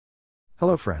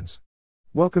Hello friends.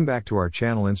 Welcome back to our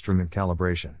channel Instrument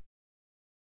Calibration.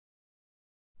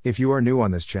 If you are new on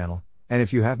this channel, and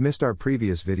if you have missed our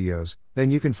previous videos,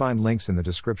 then you can find links in the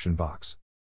description box.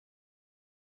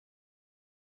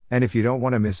 And if you don't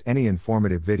want to miss any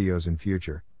informative videos in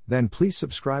future, then please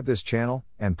subscribe this channel,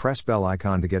 and press bell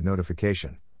icon to get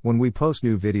notification when we post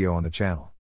new video on the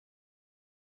channel.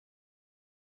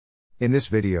 In this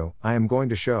video, I am going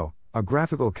to show a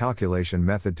graphical calculation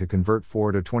method to convert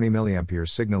 4 to 20 mA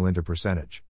signal into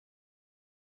percentage.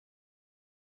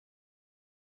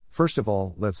 First of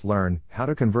all, let's learn how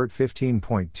to convert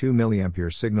 15.2 mA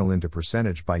signal into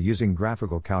percentage by using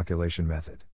graphical calculation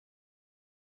method.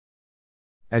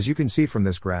 As you can see from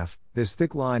this graph, this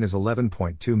thick line is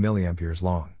 11.2 mA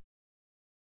long.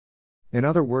 In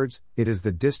other words, it is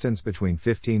the distance between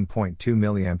 15.2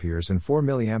 mA and 4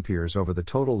 mA over the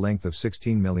total length of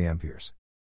 16 mA.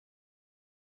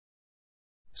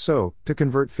 So, to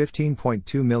convert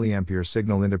 15.2 mA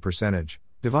signal into percentage,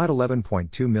 divide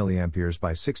 11.2 mA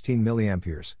by 16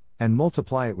 mA, and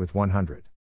multiply it with 100.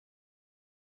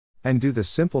 And do the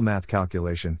simple math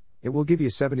calculation, it will give you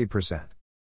 70%.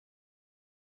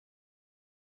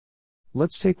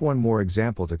 Let's take one more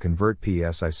example to convert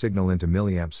PSI signal into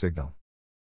milliamp signal.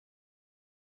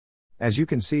 As you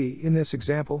can see in this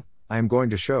example, I am going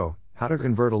to show how to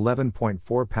convert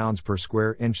 11.4 pounds per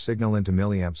square inch signal into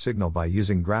milliamp signal by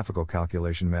using graphical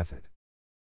calculation method.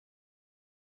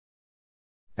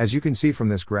 As you can see from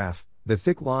this graph, the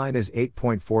thick line is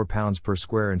 8.4 pounds per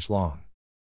square inch long.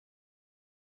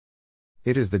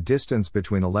 It is the distance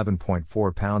between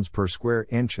 11.4 pounds per square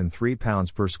inch and 3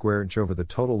 pounds per square inch over the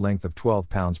total length of 12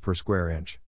 pounds per square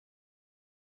inch.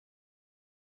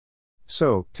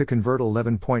 So, to convert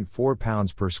 11.4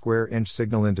 pounds per square inch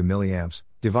signal into milliamps,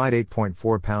 divide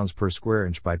 8.4 pounds per square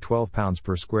inch by 12 pounds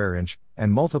per square inch,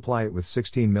 and multiply it with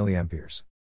 16 milliamperes.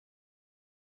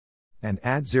 And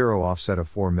add 0 offset of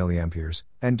 4 milliamperes,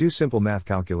 and do simple math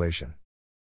calculation.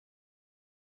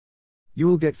 You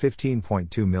will get 15.2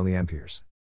 milliamperes.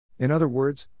 In other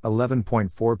words,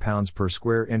 11.4 pounds per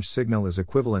square inch signal is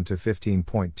equivalent to 15.2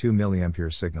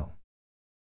 milliamperes signal.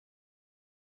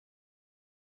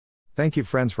 Thank you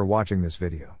friends for watching this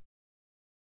video.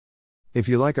 If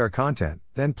you like our content,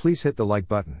 then please hit the like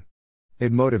button.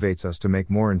 It motivates us to make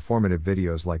more informative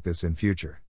videos like this in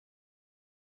future.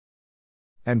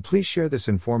 And please share this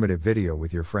informative video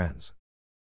with your friends.